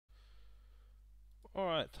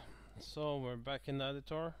Alright, so we're back in the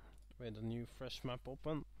editor with a new fresh map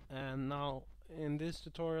open, and now in this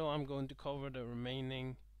tutorial I'm going to cover the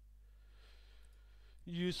remaining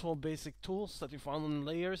useful basic tools that you found on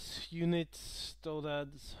layers, units,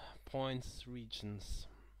 doodads, points, regions.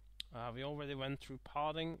 We already went through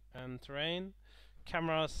pathing and terrain.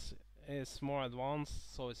 Cameras is more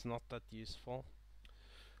advanced, so it's not that useful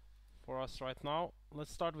for us right now.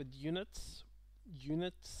 Let's start with units.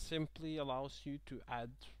 Units simply allows you to add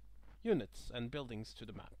units and buildings to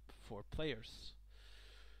the map for players.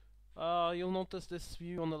 You'll notice this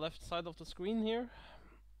view on the left side of the screen here,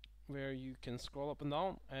 where you can scroll up and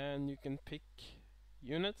down and you can pick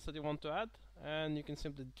units that you want to add, and you can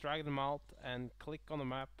simply drag them out and click on the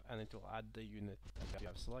map and it will add the unit that you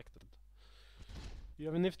have selected. You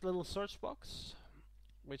have a nifty little search box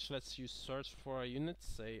which lets you search for a unit,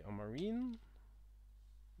 say a marine.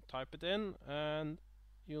 Type it in and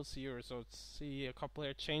you'll see your results. See a couple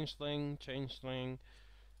here, changeling,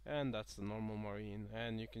 and that's the normal marine.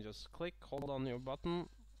 And you can just click, hold on your button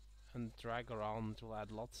and drag around to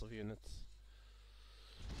add lots of units.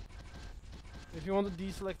 If you want to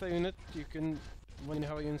deselect a unit, you can, when you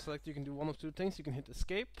have a unit selected, you can do one of two things. You can hit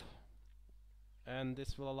escape, and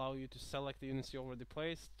this will allow you to select the units you already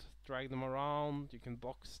placed, drag them around. You can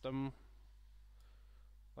box them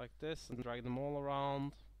like this and drag them all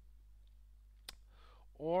around.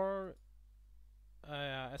 Or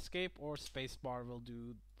escape or spacebar will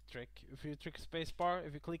do the trick. If you trick spacebar,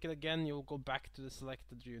 if you click it again, you'll go back to the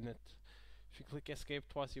selected unit. If you click escape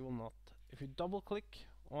twice, you will not. If you double click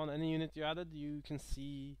on any unit you added, you can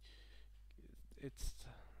see its,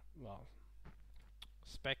 well,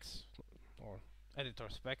 specs or editor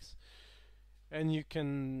specs, and you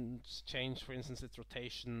can change, for instance, its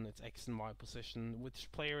rotation, its X and Y position, which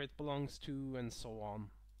player it belongs to, and so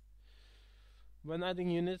on. When adding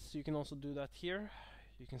units, you can also do that here.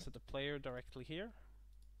 You can set the player directly here,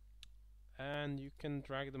 and you can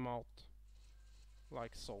drag them out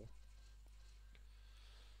like so.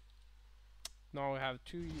 Now we have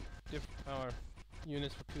two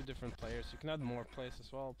units for two different players. You can add more players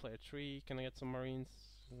as well. Player 3, can I get some marines?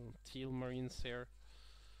 Teal marines here,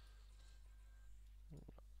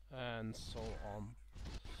 and so on.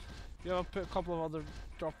 You have a couple of other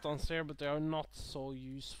drop-downs here, but they are not so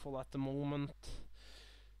useful at the moment,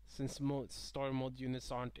 since story mode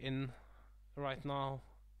units aren't in right now,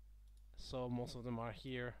 so most of them are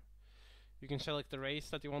here. You can select the race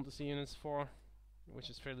that you want to see units for, which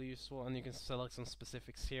is fairly useful, and you can select some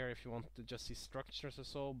specifics here if you want to just see structures or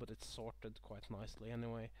so, but it's sorted quite nicely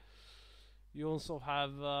anyway. You also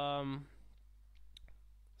have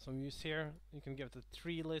some use here. You can give it a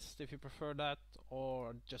tree list if you prefer that,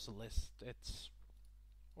 or just a list.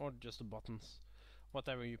 Or just the buttons,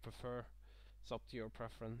 whatever you prefer. It's up to your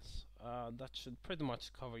preference. That should pretty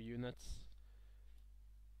much cover units.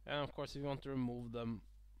 And of course, if you want to remove them,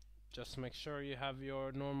 just make sure you have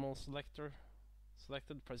your normal selector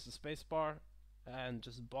selected. Press the spacebar and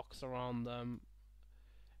just box around them,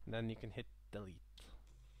 and then you can hit delete,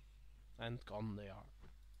 and gone they are.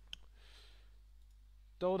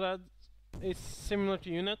 Though that is similar to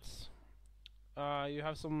units, you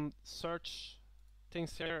have some search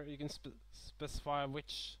things here. You can specify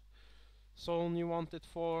which zone you want it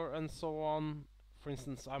for, and so on. For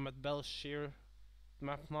instance, I'm at Belshire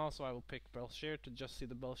map now, so I will pick Belshire to just see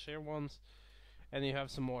the Belshire ones. And you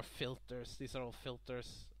have some more filters. These are all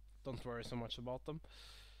filters, don't worry so much about them.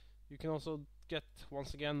 You can also get,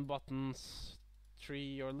 once again, buttons,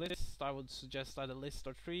 tree or list. I would suggest either list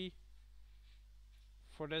or tree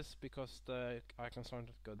for this, because the icons aren't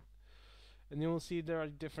that good. And you will see there are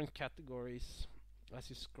different categories as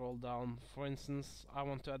you scroll down. For instance, I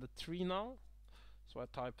want to add a tree now, so I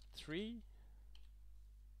type tree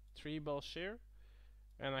Belshire,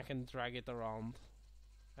 and I can drag it around,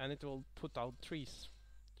 and it will put out trees.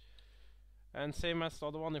 And same as the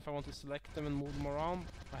other one, if I want to select them and move them around,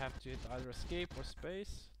 I have to hit either escape or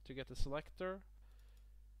space to get the selector,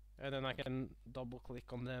 and then I can double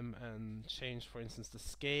click on them and change, for instance, the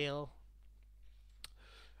scale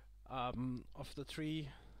of the tree.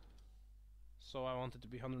 So I want it to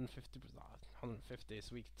be 150%, 150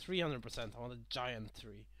 is weak, 300%, I want a giant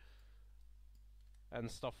tree,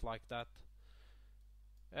 and stuff like that.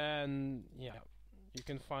 And yeah, you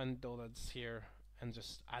can find doodads here and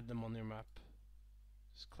just add them on your map.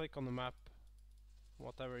 Just click on the map,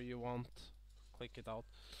 whatever you want, click it out.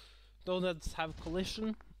 Doodads have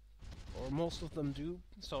collision, or most of them do,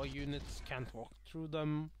 so units can't walk through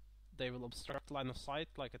them. They will obstruct line of sight,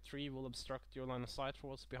 like a tree will obstruct your line of sight for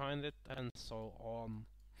what's behind it, and so on.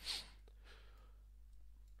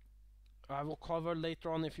 I will cover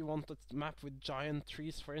later on if you want a map with giant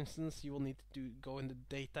trees, for instance. You will need to go in the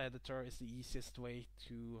data editor. Is the easiest way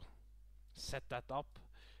to set that up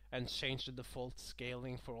and change the default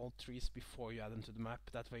scaling for all trees before you add them to the map.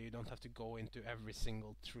 That way you don't have to go into every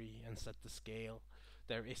single tree and set the scale.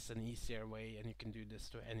 There is an easier way, and you can do this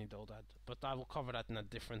to any dodad. But I will cover that in a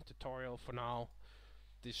different tutorial. For now,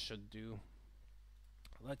 this should do.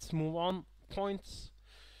 Let's move on. Points.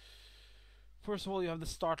 First of all, you have the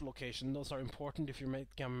start location. Those are important if you're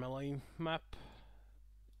making a melee map.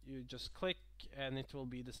 You just click and it will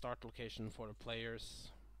be the start location for the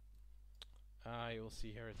players. You will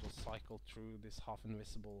see here it will cycle through this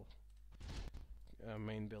half-invisible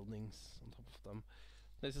main buildings on top of them.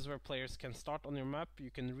 This is where players can start on your map.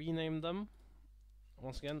 You can rename them.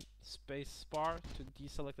 Once again, space bar to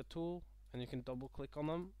deselect a tool, and you can double click on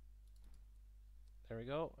them. There we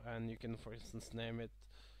go, and you can, for instance, name it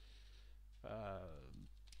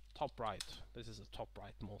top right. This is a top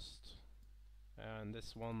rightmost, and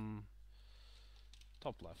this one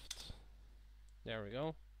top left. There we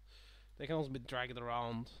go. They can also be dragged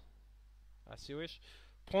around as you wish.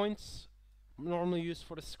 Points, normally used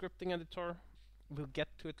for the scripting editor. We'll get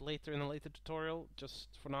to it later in a later tutorial. Just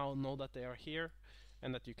for now, know that they are here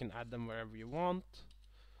and that you can add them wherever you want.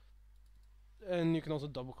 And you can also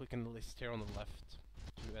double click in the list here on the left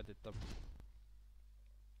to edit them.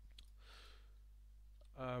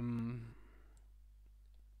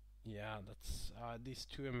 Yeah, that's these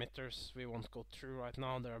two emitters we won't go through right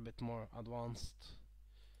now. They're a bit more advanced.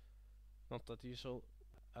 Not that usual.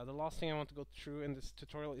 The last thing I want to go through in this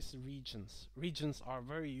tutorial is regions. Regions are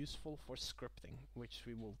very useful for scripting, which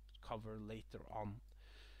we will cover later on.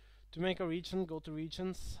 To make a region, go to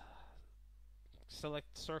regions,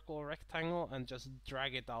 select circle or rectangle, and just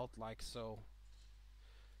drag it out like so.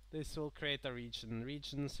 This will create a region,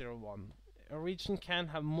 region 01. A region can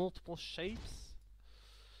have multiple shapes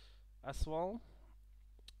as well.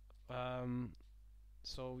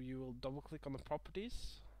 So you will double click on the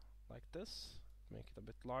properties like this, make it a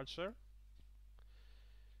bit larger.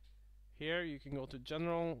 Here you can go to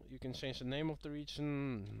general, you can change the name of the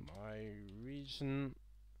region, my region,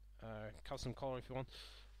 custom color if you want.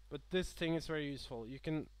 But this thing is very useful. You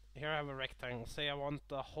can, here I have a rectangle, say I want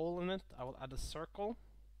a hole in it, I will add a circle.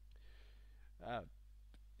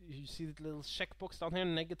 You see the little checkbox down here,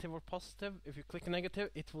 negative or positive. If you click negative,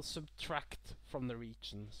 it will subtract from the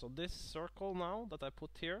region. So this circle now that I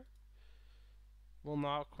put here will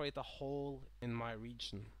now create a hole in my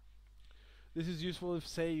region. This is useful if,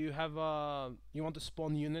 say, you have you want to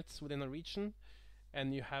spawn units within a region,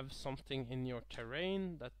 and you have something in your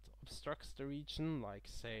terrain that obstructs the region, like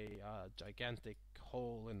say a gigantic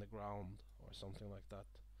hole in the ground or something like that.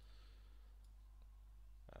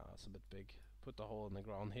 It's a bit big. Put a hole in the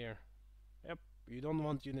ground here. Yep, you don't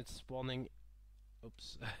want units spawning.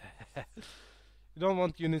 Oops. You don't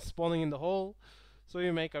want units spawning in the hole, so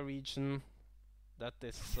you make a region that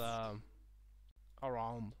is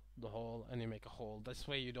around the hole, and you make a hole. This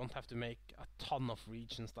way you don't have to make a ton of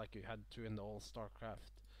regions like you had to in the old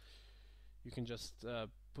Starcraft. You can just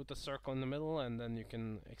put a circle in the middle, and then you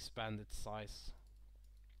can expand its size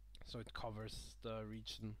so it covers the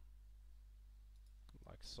region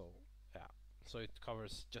like so. Yeah, so it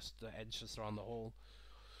covers just the edges around the hole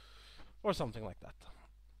or something like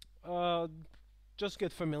that. Just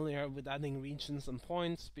get familiar with adding regions and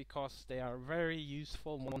points, because they are very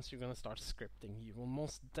useful once you're gonna start scripting. You will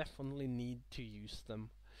most definitely need to use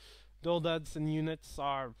them. Dodads and units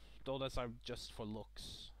are just for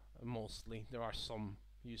looks, mostly. There are some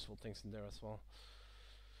useful things in there as well.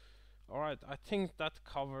 Alright, I think that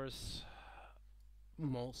covers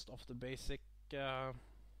most of the basics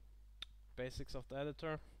of the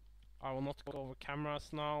editor. I will not go over cameras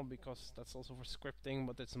now, because that's also for scripting,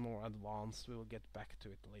 but it's more advanced. We will get back to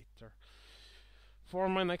it later. For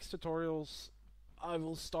my next tutorials, I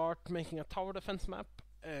will start making a tower defense map,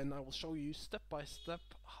 and I will show you step by step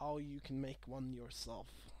how you can make one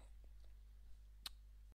yourself.